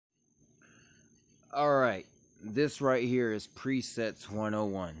Alright, this right here is Presets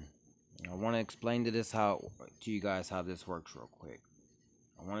 101. I want to explain to you guys how this works real quick.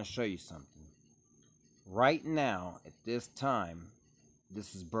 I want to show you something. Right now, at this time,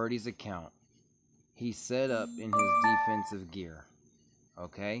 this is Birdie's account. He's set up in his defensive gear.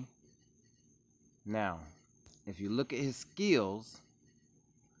 Okay? Now, if you look at his skills,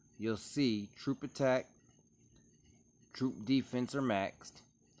 you'll see troop attack, troop defense are maxed,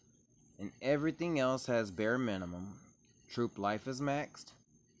 and everything else has bare minimum. Troop life is maxed.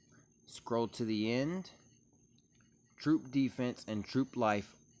 Scroll to the end. Troop defense and troop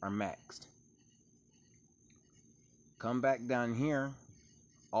life are maxed. Come back down here.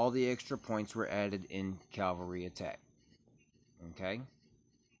 All the extra points were added in cavalry attack. Okay?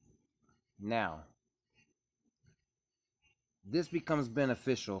 Now, this becomes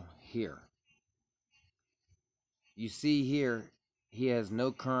beneficial here. You see here, he has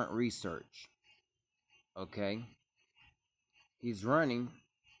no current research. Okay? He's running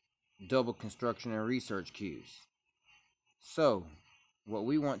double construction and research queues. So, what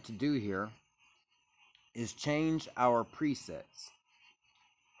we want to do here is change our presets.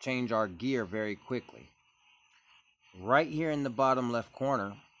 Change our gear very quickly. Right here in the bottom left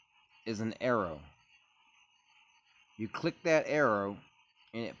corner is an arrow. You click that arrow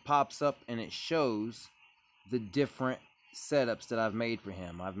and it pops up and it shows the different setups that I've made for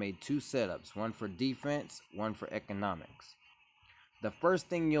him. I've made two setups, one for defense, one for economics. The first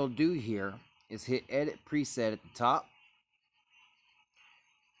thing you'll do here is hit edit preset at the top,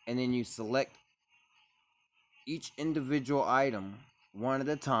 and then you select each individual item one at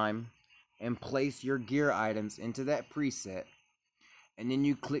a time and place your gear items into that preset, and then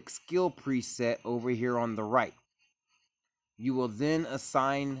you click skill preset over here on the right. You will then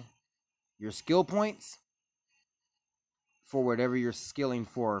assign your skill points for whatever you're skilling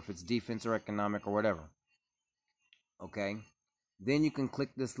for, if it's defense or economic or whatever. Okay? Then you can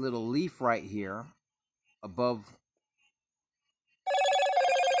click this little leaf right here above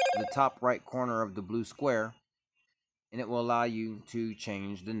the top right corner of the blue square, and it will allow you to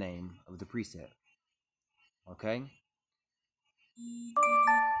change the name of the preset. Okay?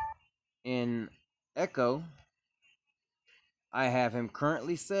 In Echo, I have him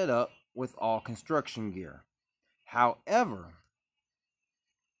currently set up with all construction gear. However,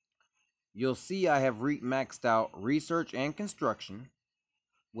 you'll see I have maxed out research and construction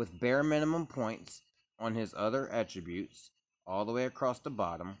with bare minimum points on his other attributes all the way across the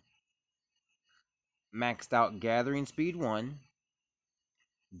bottom. Maxed out gathering speed 1,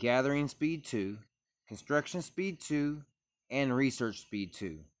 gathering speed 2, construction speed 2, and research speed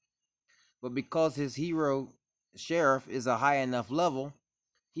 2. But because his hero sheriff is a high enough level,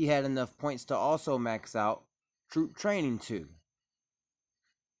 he had enough points to also max out troop training 2.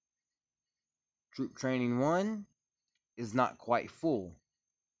 Troop training 1 is not quite full,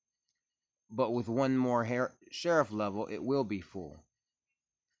 but with one more sheriff level, it will be full.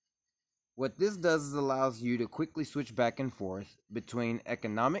 What this does is allows you to quickly switch back and forth between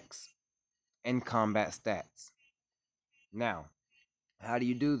economics and combat stats. Now, how do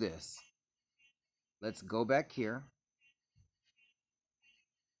you do this? Let's go back here,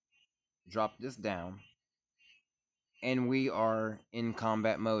 drop this down, and we are in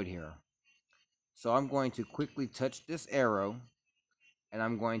combat mode here. So I'm going to quickly touch this arrow, and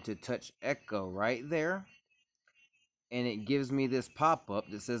I'm going to touch Echo right there, and it gives me this pop-up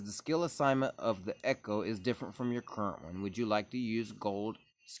that says the skill assignment of the Echo is different from your current one. Would you like to use gold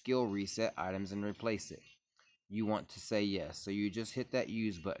skill reset items and replace it? You want to say yes, so you just hit that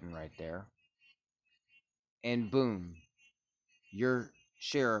use button right there, and boom, your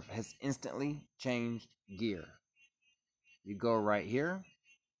sheriff has instantly changed gear. You go right here,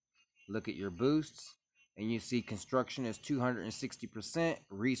 look at your boosts, and you see construction is 260%,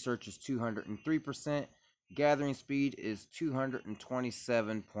 research is 203%, gathering speed is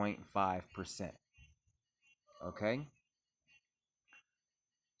 227.5%. Okay?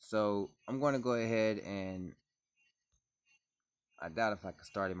 So I'm going to go ahead and I doubt if I can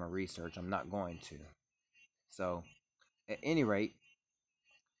start in my research. I'm not going to. So at any rate,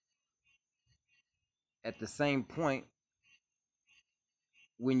 at the same point,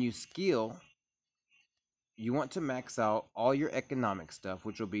 when you skill, you want to max out all your economic stuff,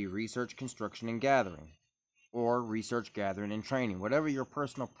 which will be research, construction, and gathering, or research, gathering, and training, whatever your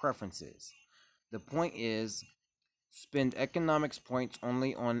personal preference is. The point is, spend economics points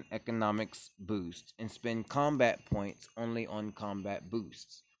only on economics boosts, and spend combat points only on combat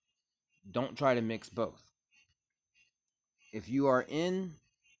boosts. Don't try to mix both. If you are in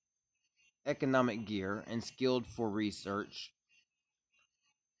economic gear and skilled for research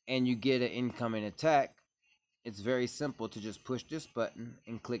and you get an incoming attack, it's very simple to just push this button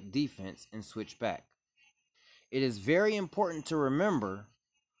and click defense and switch back. It is very important to remember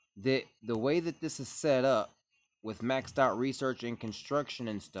that the way that this is set up with maxed out research and construction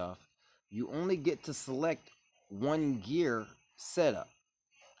and stuff, you only get to select one gear setup.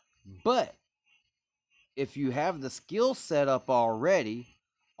 But if you have the skill set up already,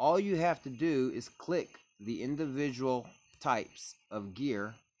 all you have to do is click the individual types of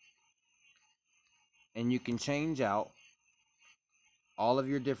gear and you can change out all of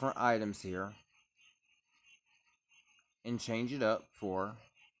your different items here and change it up for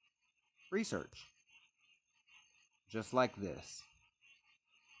research. Just like this.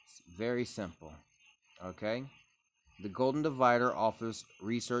 It's very simple. Okay? The golden divider offers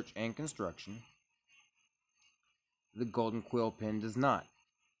research and construction. The golden quill pen does not.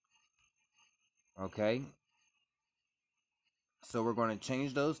 Okay? So we're going to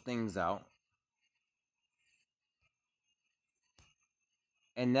change those things out.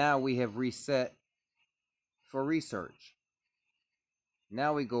 And now we have reset for research.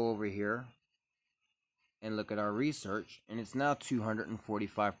 Now we go over here and look at our research, and it's now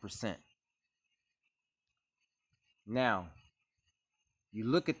 245%. Now, you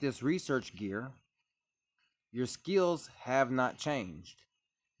look at this research gear, your skills have not changed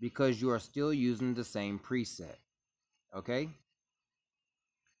because you are still using the same preset. Okay?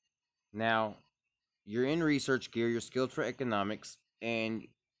 Now, you're in research gear, you're skilled for economics,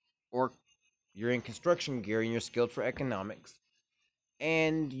 or you're in construction gear and you're skilled for economics,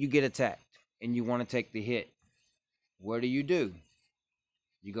 and you get attacked and you want to take the hit. What do?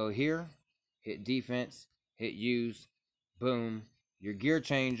 You go here, hit defense, hit use, boom, your gear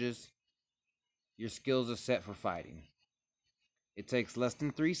changes, your skills are set for fighting. It takes less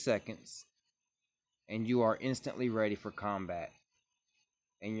than 3 seconds, and you are instantly ready for combat.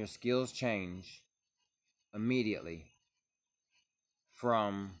 And your skills change immediately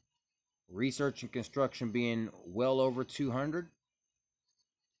from research and construction being well over 200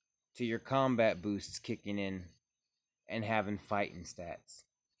 to your combat boosts kicking in and having fighting stats.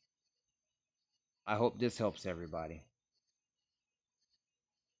 I hope this helps everybody.